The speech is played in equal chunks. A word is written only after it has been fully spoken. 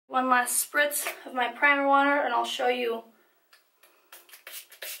One last spritz of my primer water, and I'll show you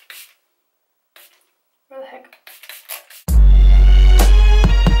where the heck.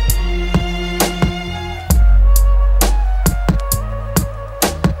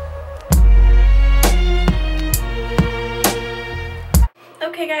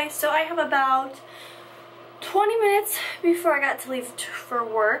 Okay guys, so I have about 20 minutes before I got to leave for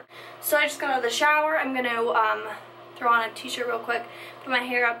work. So I just got out of the shower. I'm going to throw on a t-shirt real quick, put my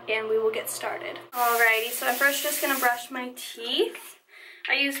hair up, and we will get started. Alrighty, so I'm first just going to brush my teeth.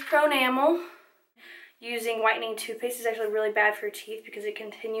 I use Pronamel. Using whitening toothpaste is actually really bad for your teeth because it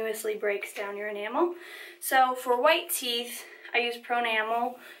continuously breaks down your enamel. So for white teeth, I use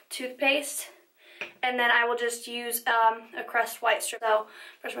Pronamel toothpaste. And then I will just use a Crest white strip. So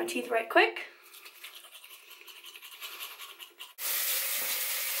brush my teeth right quick.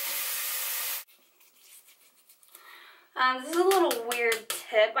 This is a little weird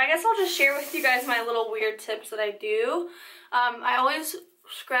tip. I guess I'll just share with you guys my little weird tips that I do. I always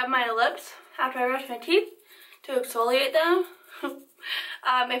scrub my lips after I brush my teeth to exfoliate them.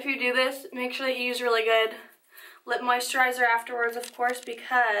 If you do this, make sure that you use really good lip moisturizer afterwards, of course,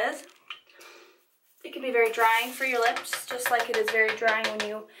 because it can be very drying for your lips, just like it is very drying when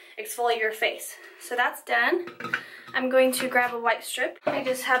you exfoliate your face. So that's done. I'm going to grab a white strip. I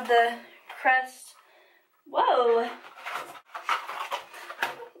just have the Crest. Whoa!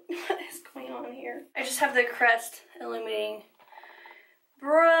 What is going on here? I just have the Crest Illuminating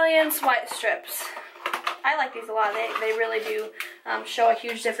Brilliance white strips. I like these a lot. They really do show a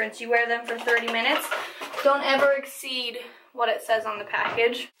huge difference. You wear them for 30 minutes. Don't ever exceed what it says on the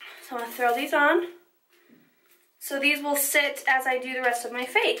package. So I'm going to throw these on. So these will sit as I do the rest of my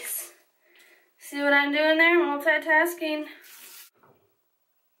face. See what I'm doing there? Multitasking.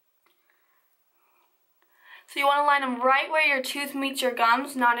 So you want to line them right where your tooth meets your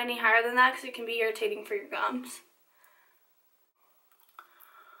gums, not any higher than that because it can be irritating for your gums.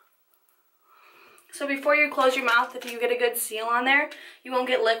 So before you close your mouth, if you get a good seal on there, you won't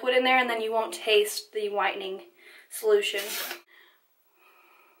get liquid in there and then you won't taste the whitening solution.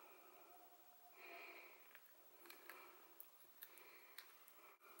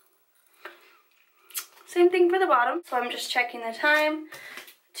 Same thing for the bottom. So I'm just checking the time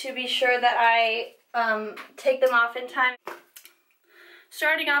to be sure that I take them off in time.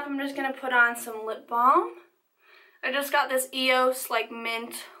 Starting off, I'm just going to put on some lip balm. I just got this EOS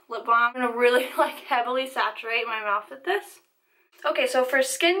mint lip balm. I'm going to really heavily saturate my mouth with this. Okay, so for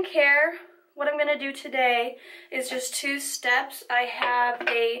skincare, what I'm going to do today is just 2 steps. I have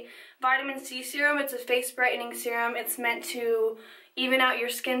a vitamin C serum. It's a face brightening serum. It's meant to even out your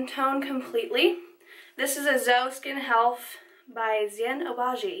skin tone completely. This is a Zoe Skin Health by Zien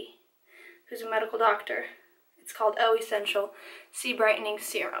Obaji, who's a medical doctor. It's called O Essential C Brightening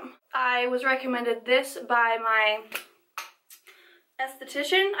Serum. I was recommended this by my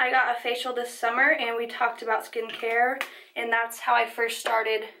esthetician. I got a facial this summer and we talked about skincare, and that's how I first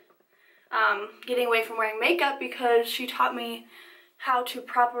started getting away from wearing makeup, because she taught me how to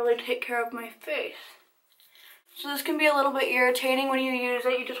properly take care of my face. So this can be a little bit irritating when you use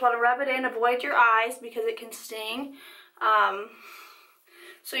it. You just want to rub it in, avoid your eyes because it can sting.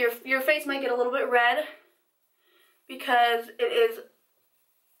 So your face might get a little bit red because it is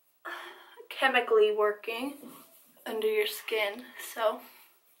chemically working under your skin. So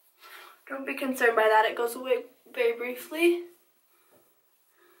don't be concerned by that. It goes away very briefly.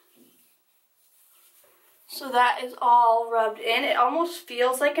 So that is all rubbed in. It almost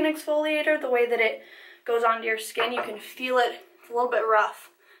feels like an exfoliator the way that it goes onto your skin. You can feel it. It's a little bit rough.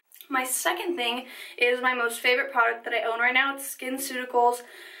 My second thing is my most favorite product that I own right now. It's SkinCeuticals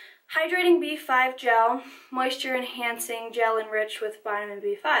Hydrating B5 Gel, Moisture Enhancing Gel Enriched with Vitamin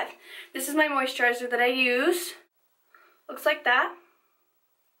B5. This is my moisturizer that I use. Looks like that.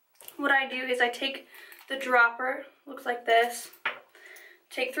 What I do is I take the dropper, looks like this.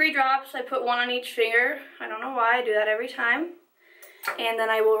 Take 3 drops, I put 1 on each finger. I don't know why, I do that every time. And then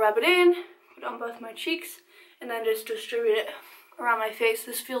I will rub it in, put it on both my cheeks, and then just distribute it around my face.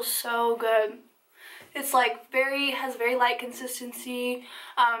 This feels so good. It's has very light consistency.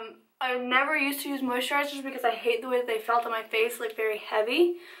 I never used to use moisturizers because I hate the way that they felt on my face, very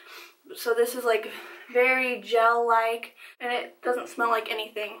heavy. So this is very gel-like, and it doesn't smell like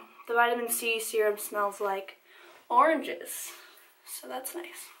anything. The vitamin C serum smells like oranges, so that's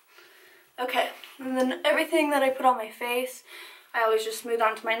nice. Okay, and then everything that I put on my face, I always just smooth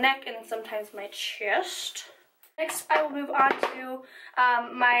onto my neck and sometimes my chest. Next, I will move on to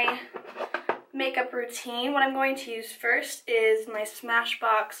my makeup routine. What I'm going to use first is my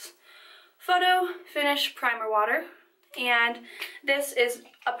Smashbox Photo Finish Primer Water. And this is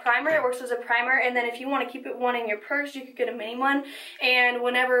a primer. It works as a primer, and then if you want to keep one in your purse, you could get a mini one. And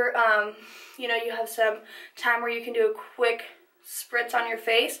whenever you know, you have some time where you can do a quick spritz on your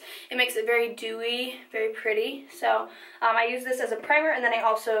face, it makes it very dewy, very pretty. So I use this as a primer, and then I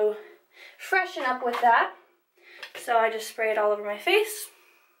also freshen up with that. So I just spray it all over my face.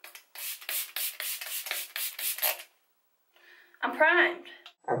 I'm primed.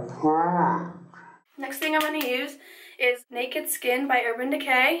 Next thing I'm going to use is Naked Skin by Urban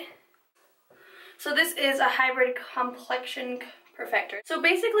Decay. So this is a hybrid complexion perfector. So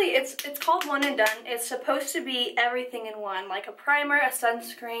basically it's called One and Done. It's supposed to be everything in one, like a primer, a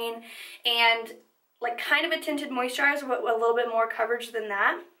sunscreen, and like kind of a tinted moisturizer, but a little bit more coverage than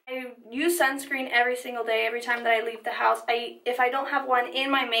that. I use sunscreen every single day, every time that I leave the house. If I don't have one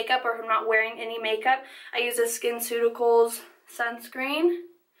in my makeup or if I'm not wearing any makeup, I use a SkinCeuticals sunscreen.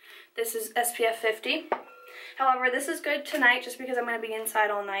 This is SPF 50. However, this is good tonight just because I'm going to be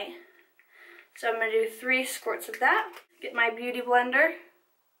inside all night. So I'm going to do 3 squirts of that. Get my beauty blender.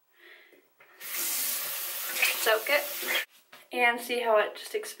 Soak it. And see how it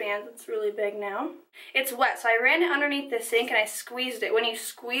just expands. It's really big now. It's wet, so I ran it underneath the sink and I squeezed it. When you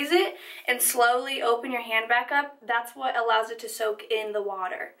squeeze it and slowly open your hand back up, that's what allows it to soak in the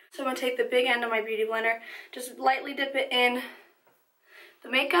water. So I'm going to take the big end of my beauty blender, just lightly dip it in the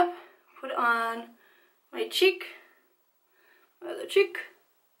makeup, put it on my cheek, my other cheek,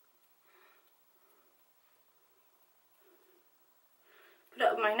 put it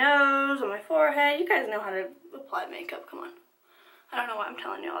up my nose, on my forehead. You guys know how to apply makeup, come on. I don't know why I'm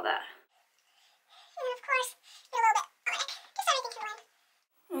telling you all that. And of course, you're a little bit on it. Just everything to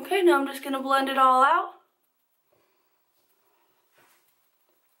blend. Okay, now I'm just going to blend it all out.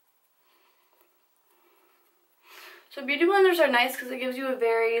 So beauty blenders are nice because it gives you a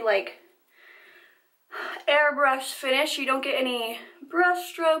very like airbrush finish. You don't get any brush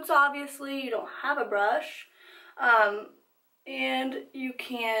strokes, obviously. You don't have a brush. And you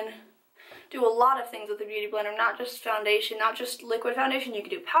can do a lot of things with the beauty blender, not just foundation, not just liquid foundation. You can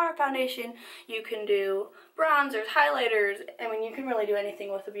do powder foundation, you can do bronzers, highlighters. I mean, you can really do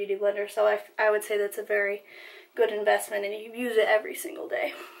anything with a beauty blender. So I would say that's a very good investment, and you use it every single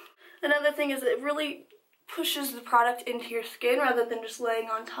day. Another thing is that it really pushes the product into your skin rather than just laying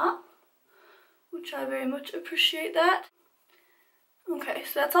on top, which I very much appreciate that. Okay,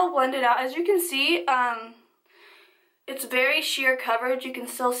 so that's all blended out. As you can see, it's very sheer coverage. You can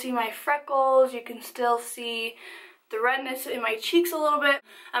still see my freckles, you can still see the redness in my cheeks a little bit.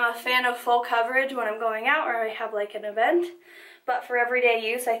 I'm a fan of full coverage when I'm going out or I have like an event, but for everyday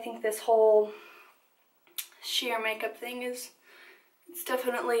use, I think this whole sheer makeup thing it's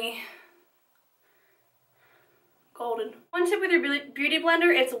definitely golden. One tip with your beauty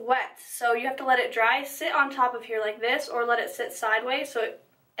blender, it's wet, so you have to let it dry. Sit on top of here like this, or let it sit sideways so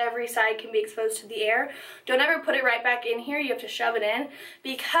every side can be exposed to the air. Don't ever put it right back in here. You have to shove it in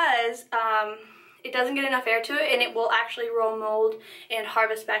because it doesn't get enough air to it, and it will actually roll mold and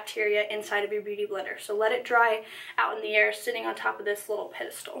harvest bacteria inside of your beauty blender. So let it dry out in the air sitting on top of this little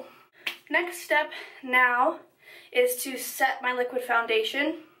pedestal. Next step now is to set my liquid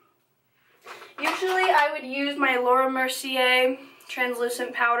foundation. Usually I would use my Laura Mercier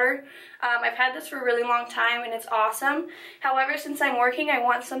translucent powder. I've had this for a really long time and it's awesome. However, since I'm working, I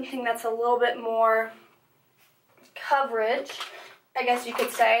want something that's a little bit more coverage, I guess you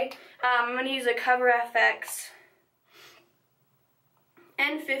could say. I'm going to use a Cover FX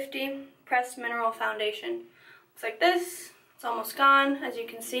N50 Pressed Mineral Foundation. Looks like this. It's almost gone, as you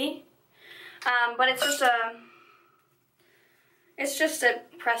can see. But it's just a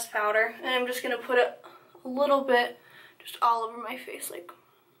pressed powder, and I'm just going to put it a little bit just all over my face, like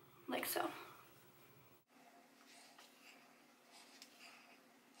so.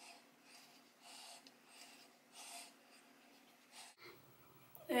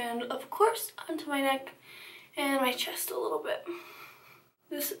 And of course onto my neck and my chest a little bit.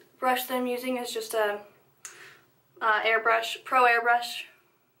 This brush that I'm using is just a Pro Airbrush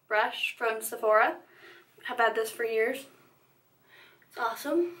brush from Sephora. I've had this for years. It's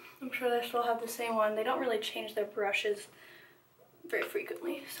awesome. I'm sure they still have the same one. They don't really change their brushes very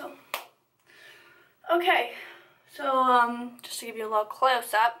frequently, so. Okay, so just to give you a little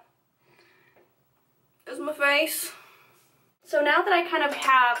close-up, there's my face. So now that I kind of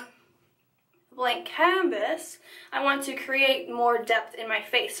have a blank canvas, I want to create more depth in my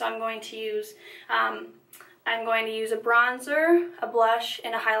face. So I'm going to use a bronzer, a blush,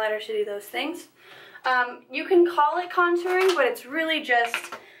 and a highlighter to do those things. You can call it contouring, but it's really just,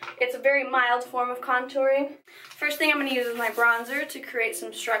 it's a very mild form of contouring. First thing I'm going to use is my bronzer to create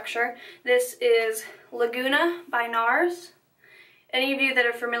some structure. This is Laguna by NARS. Any of you that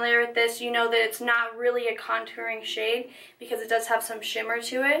are familiar with this, you know that it's not really a contouring shade because it does have some shimmer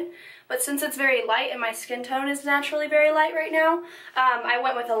to it. But since it's very light and my skin tone is naturally very light right now, I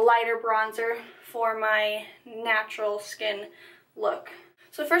went with a lighter bronzer for my natural skin look.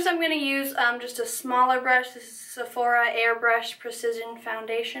 So first I'm going to use just a smaller brush. This is Sephora Airbrush Precision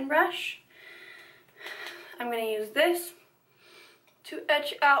Foundation Brush. I'm going to use this to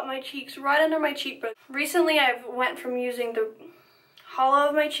etch out my cheeks right under my cheekbone. Recently I've went from using the hollow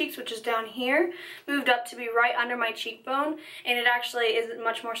of my cheeks, which is down here, moved up to be right under my cheekbone, and it actually is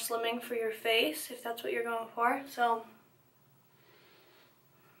much more slimming for your face if that's what you're going for. So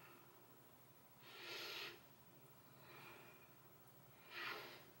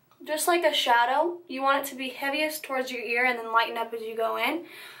just like a shadow, you want it to be heaviest towards your ear and then lighten up as you go in.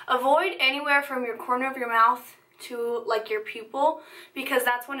 Avoid anywhere from your corner of your mouth to like your pupil, because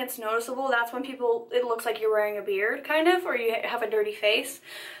that's when it's noticeable. That's when it looks like you're wearing a beard kind of, or you have a dirty face.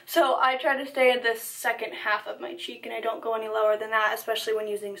 So I try to stay in this second half of my cheek and I don't go any lower than that, especially when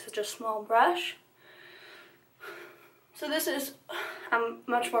using such a small brush. So this is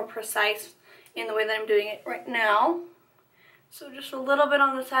much more precise in the way that I'm doing it right now. So just a little bit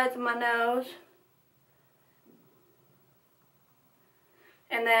on the sides of my nose.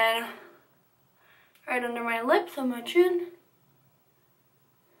 And then right under my lips on my chin.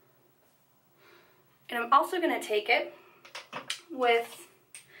 And I'm also going to take it with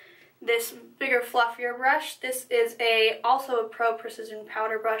this bigger, fluffier brush. This is also a Pro Precision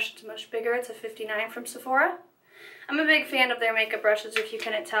Powder brush. It's much bigger. It's a 59 from Sephora. I'm a big fan of their makeup brushes, if you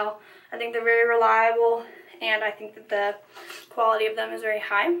couldn't tell. I think they're very reliable, and I think that the quality of them is very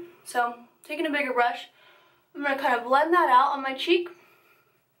high. So, taking a bigger brush, I'm going to kind of blend that out on my cheek.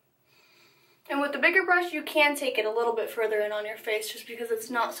 And with the bigger brush, you can take it a little bit further in on your face just because it's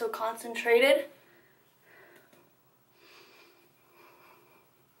not so concentrated.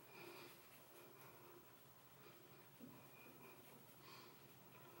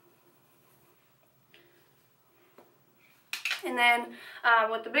 And then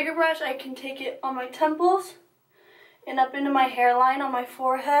with the bigger brush, I can take it on my temples and up into my hairline on my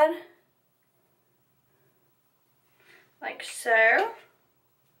forehead, like so.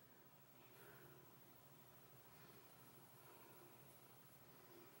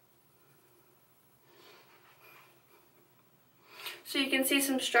 So you can see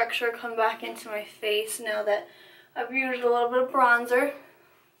some structure come back into my face now that I've used a little bit of bronzer.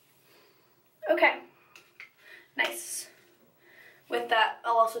 Okay, nice. With that,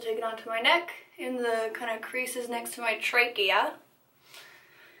 I'll also take it onto my neck in the kind of creases next to my trachea.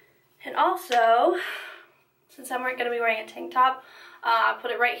 And also, since I'm going to be wearing a tank top, I'll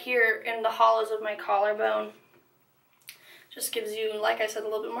put it right here in the hollows of my collarbone. Just gives you, like I said, a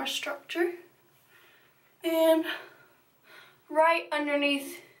little bit more structure. And right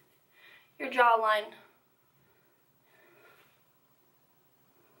underneath your jawline.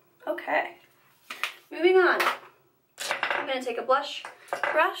 Okay, moving on. I'm going to take a blush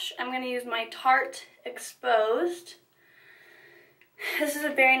brush. I'm going to use my Tarte Exposed. This is a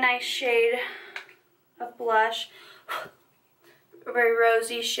very nice shade of blush. A very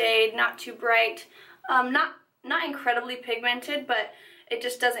rosy shade, not too bright. Not incredibly pigmented, but it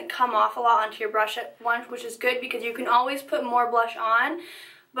just doesn't come off a lot onto your brush at once, which is good because you can always put more blush on.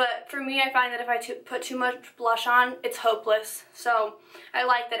 But for me, I find that if I put too much blush on, it's hopeless. So I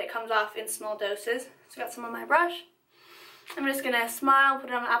like that it comes off in small doses. So I got some on my brush. I'm just going to smile, put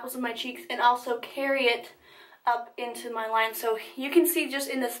it on the apples of my cheeks, and also carry it up into my line. So you can see just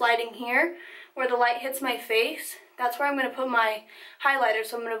in this lighting here, where the light hits my face, that's where I'm going to put my highlighter.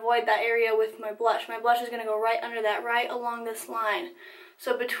 So I'm going to avoid that area with my blush. My blush is going to go right under that, right along this line.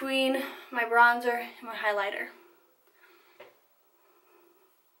 So between my bronzer and my highlighter.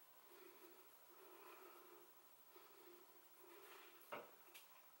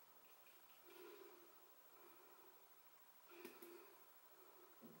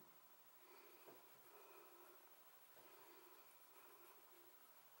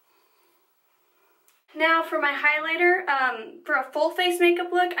 Now for my highlighter, for a full face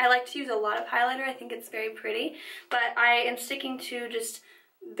makeup look, I like to use a lot of highlighter. I think it's very pretty, but I am sticking to just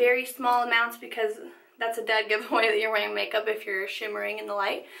very small amounts because that's a dead giveaway that you're wearing makeup if you're shimmering in the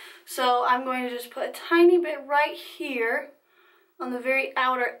light. So I'm going to just put a tiny bit right here on the very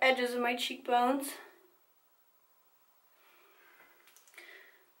outer edges of my cheekbones.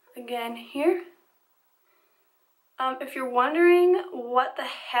 Again here. If you're wondering what the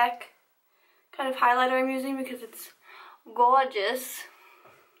heck kind of highlighter I'm using because it's gorgeous,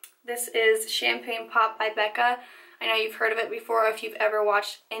 this is Champagne Pop by Becca. I know you've heard of it before if you've ever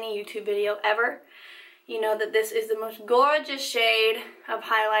watched any YouTube video ever. you know that this is the most gorgeous shade of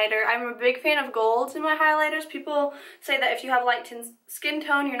highlighter. I'm a big fan of golds in my highlighters. People say that if you have light skin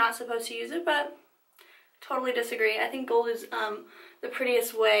tone, you're not supposed to use it, but totally disagree. I think gold is the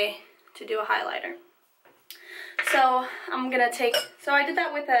prettiest way to do a highlighter. So I'm gonna take, so I did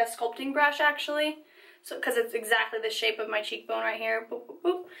that with a sculpting brush actually, so because it's exactly the shape of my cheekbone right here. Boop, boop,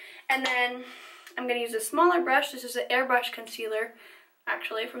 boop. And then I'm gonna use a smaller brush. This is an airbrush concealer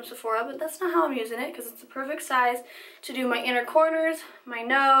actually from Sephora, but that's not how I'm using it because it's the perfect size to do my inner corners, my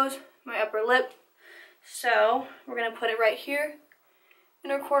nose, my upper lip. So we're gonna put it right here,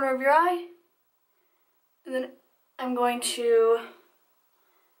 inner corner of your eye, and then I'm going to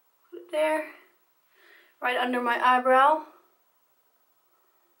put it there, right under my eyebrow.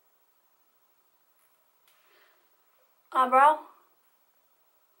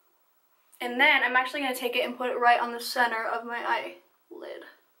 And then I'm actually going to take it and put it right on the center of my eyelid.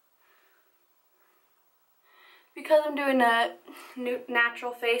 Because I'm doing a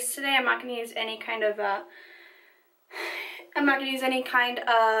natural face today, I'm not going to use any kind of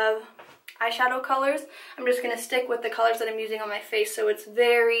eyeshadow colors. I'm just going to stick with the colors that I'm using on my face, so it's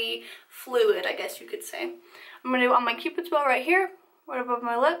very fluid, I guess you could say. I'm going to do on my Cupid's bow right here, right above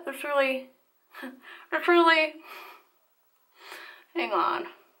my lip. That's really, hang on.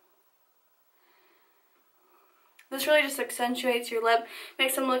 This really just accentuates your lip,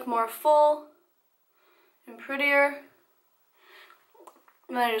 makes them look more full and prettier.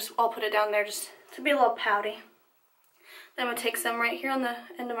 And then I'll put it down there just to be a little pouty. Then I'm going to take some right here on the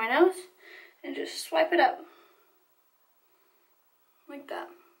end of my nose and just swipe it up. Like that.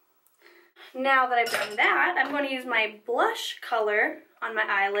 Now that I've done that, I'm going to use my blush color on my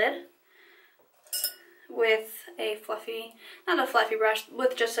eyelid with a fluffy, not a fluffy brush,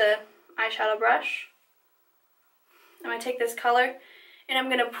 with just a eyeshadow brush. I'm going to take this color and I'm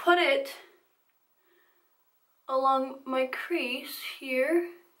going to put it along my crease here.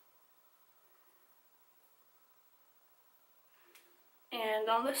 And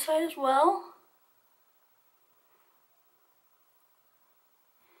on this side as well.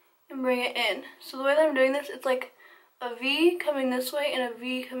 And bring it in. So the way that I'm doing this, it's like a V coming this way and a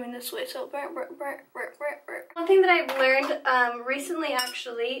V coming this way. So one thing that I've learned recently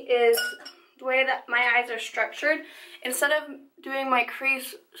actually is the way that my eyes are structured. Instead of doing my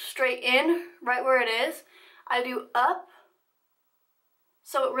crease straight in, right where it is, I do up.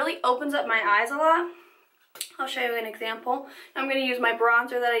 So it really opens up my eyes a lot. I'll show you an example. I'm going to use my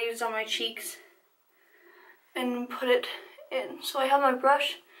bronzer that I used on my cheeks and put it in. So I have my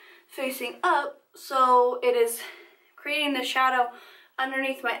brush facing up, so it is creating the shadow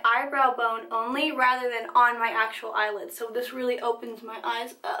underneath my eyebrow bone only rather than on my actual eyelid. So this really opens my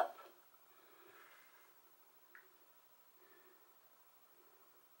eyes up.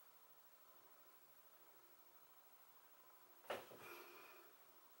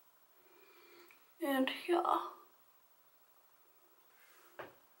 And yeah.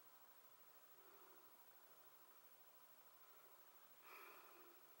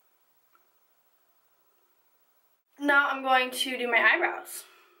 Now I'm going to do my eyebrows.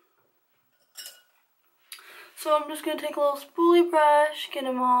 So I'm just going to take a little spoolie brush, get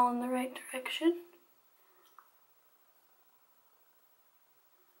them all in the right direction.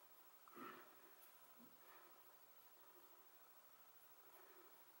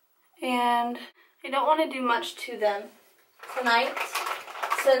 And I don't want to do much to them tonight,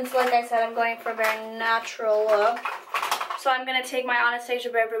 since, like I said, I'm going for a very natural look. So I'm going to take my Anastasia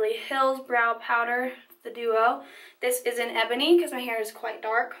Beverly Hills Brow Powder, the Duo. This is in ebony because my hair is quite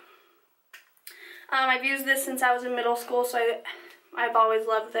dark. I've used this since I was in middle school, so I've always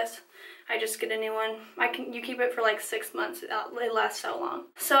loved this. I just get a new one. You keep it for like 6 months. It lasts so long.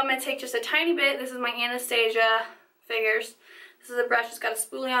 So I'm going to take just a tiny bit. This is my Anastasia Figures. This is a brush. It's got a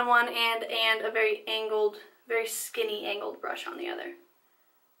spoolie on one end and a very angled, very skinny angled brush on the other,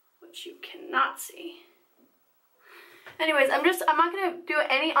 which you cannot see. Anyways, I'm not going to do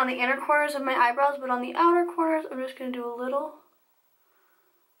any on the inner corners of my eyebrows, but on the outer corners, I'm just going to do a little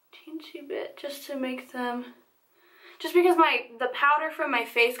teensy bit just to make them, just because the powder from my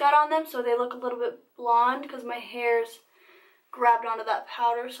face got on them, so they look a little bit blonde because my hair's grabbed onto that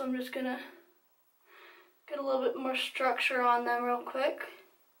powder. So I'm just going to get a little bit more structure on them real quick.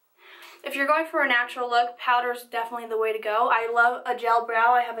 If you're going for a natural look, powder's definitely the way to go. I love a gel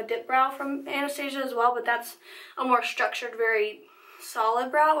brow. I have a dip brow from Anastasia as well, but that's a more structured, very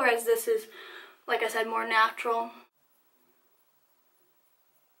solid brow, whereas this is, like I said, more natural.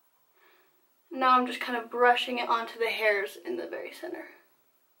 Now I'm just kind of brushing it onto the hairs in the very center.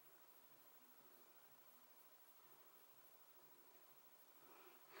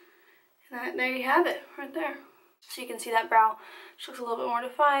 And there you have it, right there. So you can see that brow just looks a little bit more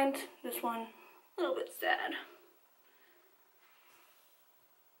defined. This one, a little bit sad.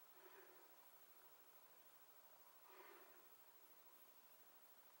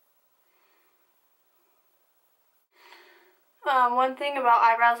 One thing about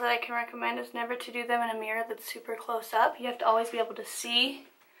eyebrows that I can recommend is never to do them in a mirror that's super close up. You have to always be able to see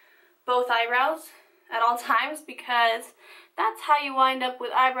both eyebrows at all times, because that's how you wind up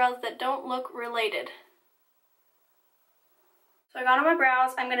with eyebrows that don't look related. So I got on my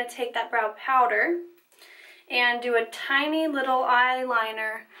brows. I'm going to take that brow powder and do a tiny little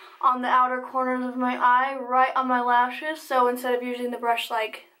eyeliner on the outer corners of my eye, right on my lashes. So instead of using the brush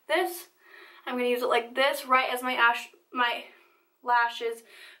like this, I'm going to use it like this, right as my lashes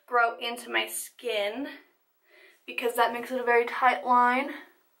grow into my skin, because that makes it a very tight line.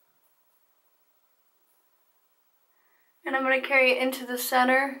 And I'm going to carry it into the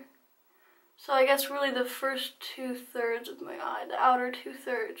center. So I guess really the first 2/3 of my eye, the outer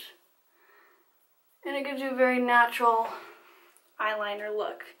 2/3. And it gives you a very natural eyeliner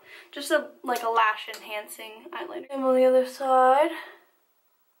look. Just like a lash enhancing eyeliner. And on the other side.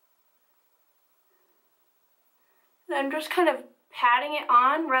 And I'm just kind of patting it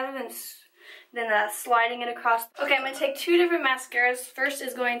on rather than sliding it across. Okay, I'm going to take two different mascaras. First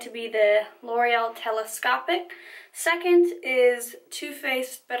is going to be the L'Oreal Telescopic. Second is Too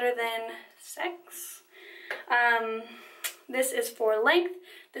Faced Better Than Sex. This is for length.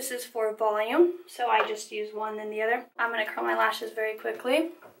 This is for volume. So I just use one then the other. I'm going to curl my lashes very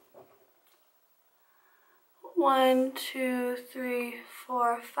quickly. 1, 2, 3,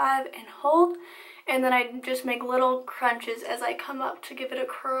 4, 5, and hold. And then I just make little crunches as I come up to give it a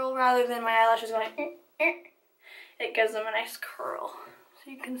curl rather than my eyelashes going It gives them a nice curl.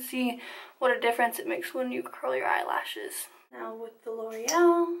 So you can see what a difference it makes when you curl your eyelashes. Now with the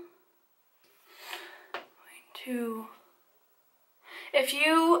L'Oreal, if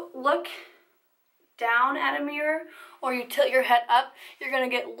you look down at a mirror or you tilt your head up, you're going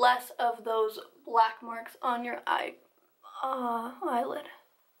to get less of those black marks on your eyelid.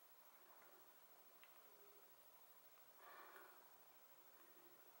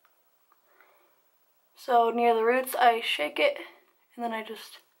 So near the roots, I shake it, and then I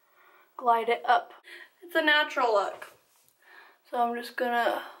just glide it up. It's a natural look. So I'm just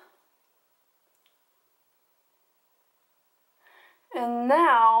gonna... And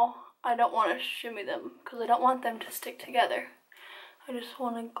now, I don't want to shimmy them, because I don't want them to stick together. I just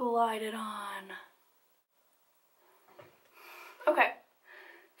want to glide it on. Okay,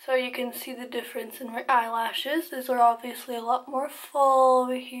 so you can see the difference in my eyelashes. These are obviously a lot more full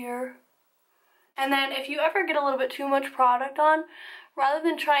over here. And then if you ever get a little bit too much product on, rather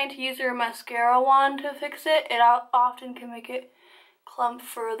than trying to use your mascara wand to fix it, it often can make it clump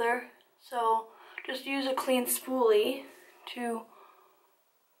further. So just use a clean spoolie to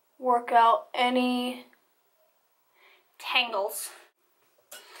work out any tangles.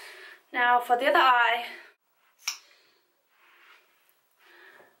 Now for the other eye,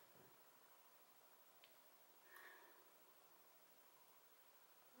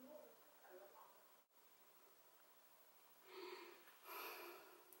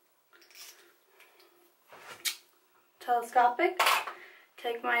 Telescopic,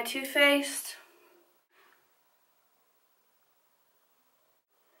 take my Too Faced,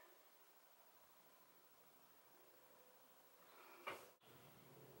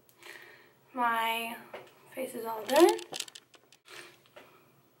 my face is all done.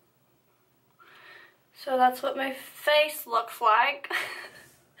 So that's what my face looks like.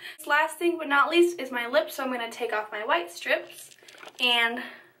 Last thing but not least is my lips, so I'm going to take off my white strips and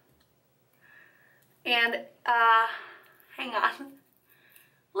hang on.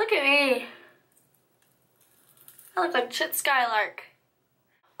 Look at me. I look like Chit Skylark.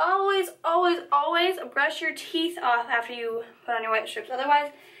 Always, always, always brush your teeth off after you put on your white strips.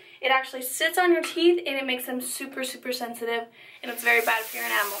 Otherwise, it actually sits on your teeth and it makes them super, super sensitive, and it's very bad for your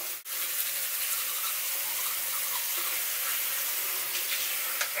enamel.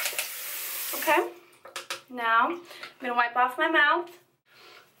 Okay, now I'm going to wipe off my mouth.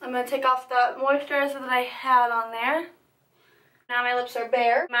 I'm going to take off the moisturizer that I had on there. Now my lips are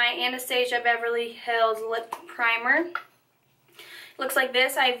bare. My Anastasia Beverly Hills lip primer. It looks like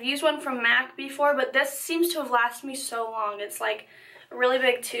this. I've used one from MAC before, but this seems to have lasted me so long. It's like a really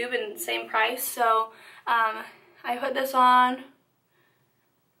big tube and same price. So I put this on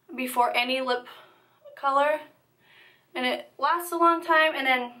before any lip color, and it lasts a long time. And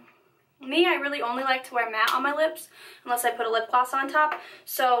then me, I really only like to wear matte on my lips unless I put a lip gloss on top.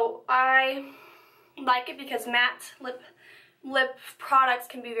 So I like it because matte lip lip products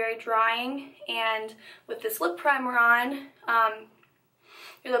can be very drying, and with this lip primer on,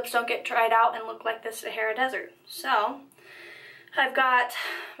 your lips don't get dried out and look like the Sahara Desert. So I've got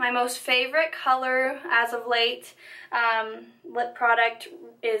my most favorite color as of late. Lip product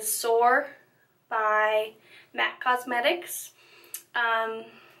is Soar by MAC Cosmetics. I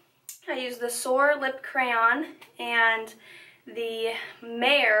use the Soar lip crayon and the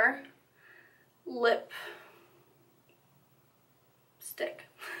Mare lip stick.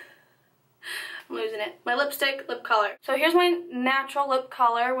 I'm losing it. My lipstick, lip color. So here's my natural lip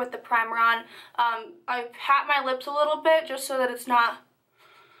color with the primer on. I pat my lips a little bit just so that it's not,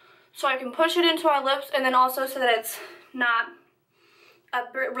 so I can push it into my lips, and then also so that it's not a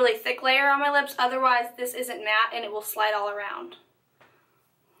really thick layer on my lips. Otherwise, this isn't matte and it will slide all around.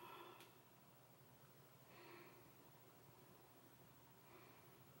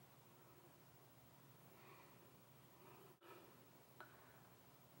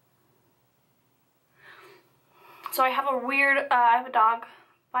 So I have a weird, I have a dog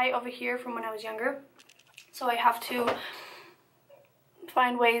bite over here from when I was younger. So I have to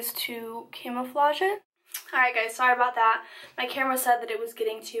find ways to camouflage it. Alright guys, sorry about that. My camera said that it was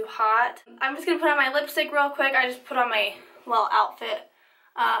getting too hot. I'm just going to put on my lipstick real quick. I just put on my, well, outfit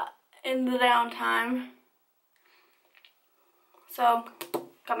in the downtime. So,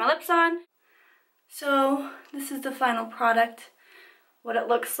 got my lips on. So, this is the final product, what it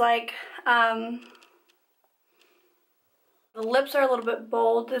looks like. The lips are a little bit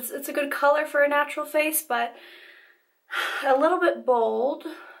bold. It's a good color for a natural face, but a little bit bold.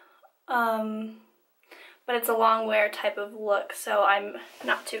 But it's a long wear type of look, so I'm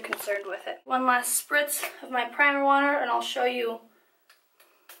not too concerned with it. One last spritz of my primer water, and I'll show you.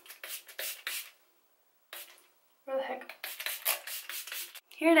 Where the heck?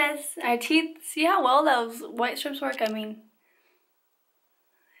 Here it is. Our teeth. See how well those white strips work? I mean,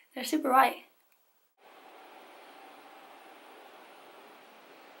 they're super white.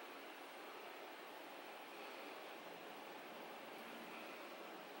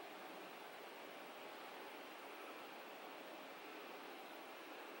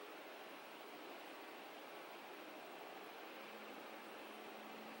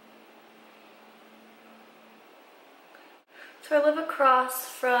 So I live across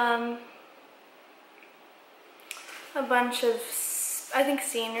from a bunch of, I think,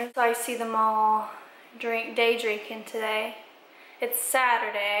 seniors. I see them all day drinking today. It's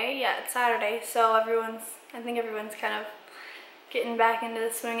Saturday. Yeah, it's Saturday. So I think everyone's kind of getting back into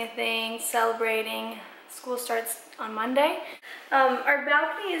the swing of things, celebrating. School starts on Monday. Our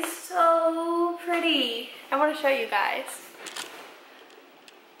balcony is so pretty. I want to show you guys.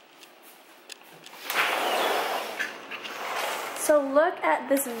 So look at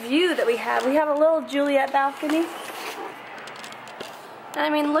this view that we have. We have a little Juliet balcony. And I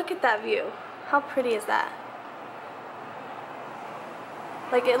mean, look at that view. How pretty is that?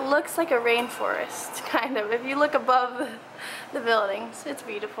 Like, it looks like a rainforest, kind of, if you look above the buildings. It's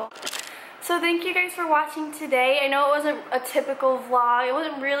beautiful. So thank you guys for watching today. I know it wasn't a typical vlog. It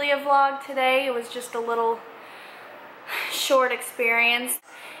wasn't really a vlog today. It was just a little short experience.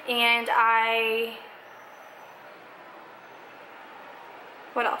 And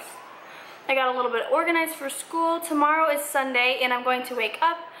what else? I got a little bit organized for school. Tomorrow is Sunday, and I'm going to wake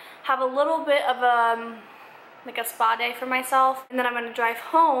up, have a little bit of like a spa day for myself, and then I'm going to drive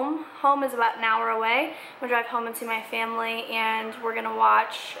home. Home is about an hour away. I'm going to drive home and see my family, and we're going to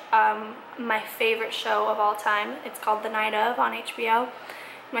watch my favorite show of all time. It's called The Night Of on HBO.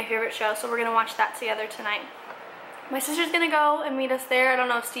 My favorite show, so we're going to watch that together tonight. My sister's gonna go and meet us there. I don't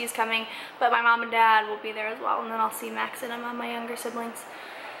know if Steve's coming, but my mom and dad will be there as well, and then I'll see Max and Emma, my younger siblings.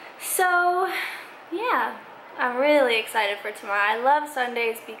 So, yeah, I'm really excited for tomorrow. I love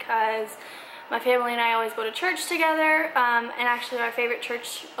Sundays because my family and I always go to church together, and actually our favorite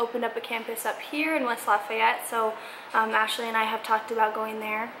church opened up a campus up here in West Lafayette, so Ashley and I have talked about going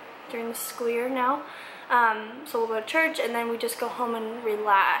there during the school year now. So we'll go to church, and then we just go home and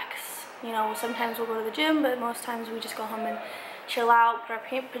relax. You know, sometimes we'll go to the gym, but most times we just go home and chill out, put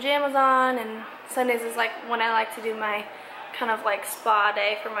our pajamas on, and Sundays is like when I like to do my kind of like spa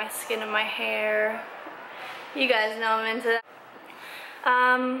day for my skin and my hair. You guys know I'm into that.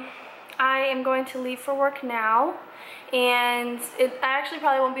 I am going to leave for work now, and I actually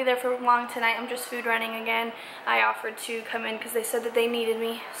probably won't be there for long tonight. I'm just food running again. I offered to come in because they said that they needed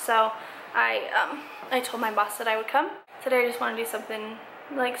me, so I told my boss that I would come. Today I just want to do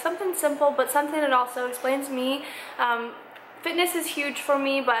something simple, but something that also explains me. Fitness is huge for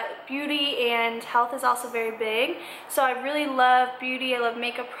me, but beauty and health is also very big. So I really love beauty. I love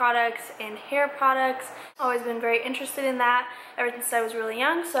makeup products and hair products. Always been very interested in that ever since I was really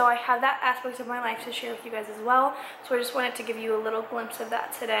young. So I have that aspect of my life to share with you guys as well. So I just wanted to give you a little glimpse of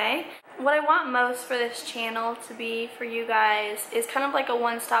that today. What I want most for this channel to be for you guys is kind of like a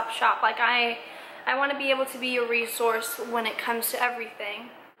one-stop shop. Like I want to be able to be a resource when it comes to everything.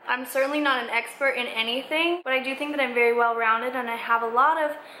 I'm certainly not an expert in anything, but I do think that I'm very well-rounded and I have a lot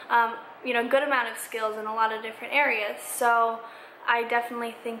of, good amount of skills in a lot of different areas. So I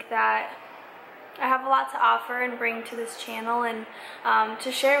definitely think that I have a lot to offer and bring to this channel and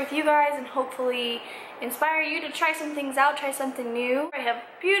to share with you guys and hopefully inspire you to try some things out, try something new. I have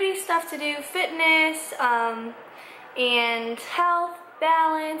beauty stuff to do, fitness, and health,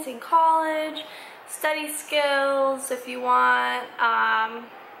 balance in college, study skills if you want.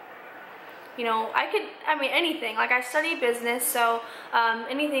 Anything. Like I study business, so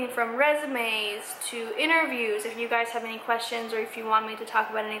anything from resumes to interviews. If you guys have any questions or if you want me to talk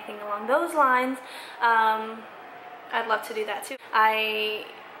about anything along those lines, I'd love to do that too. I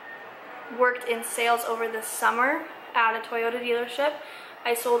worked in sales over the summer at a Toyota dealership.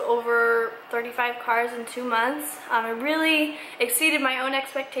 I sold over 35 cars in 2 months. It really exceeded my own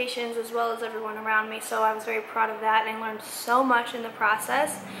expectations as well as everyone around me, so I was very proud of that and I learned so much in the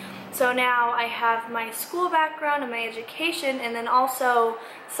process. So now I have my school background and my education and then also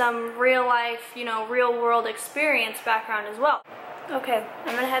some real life, real world experience background as well. Okay,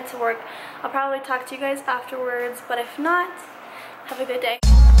 I'm gonna head to work. I'll probably talk to you guys afterwards, but if not, have a good day.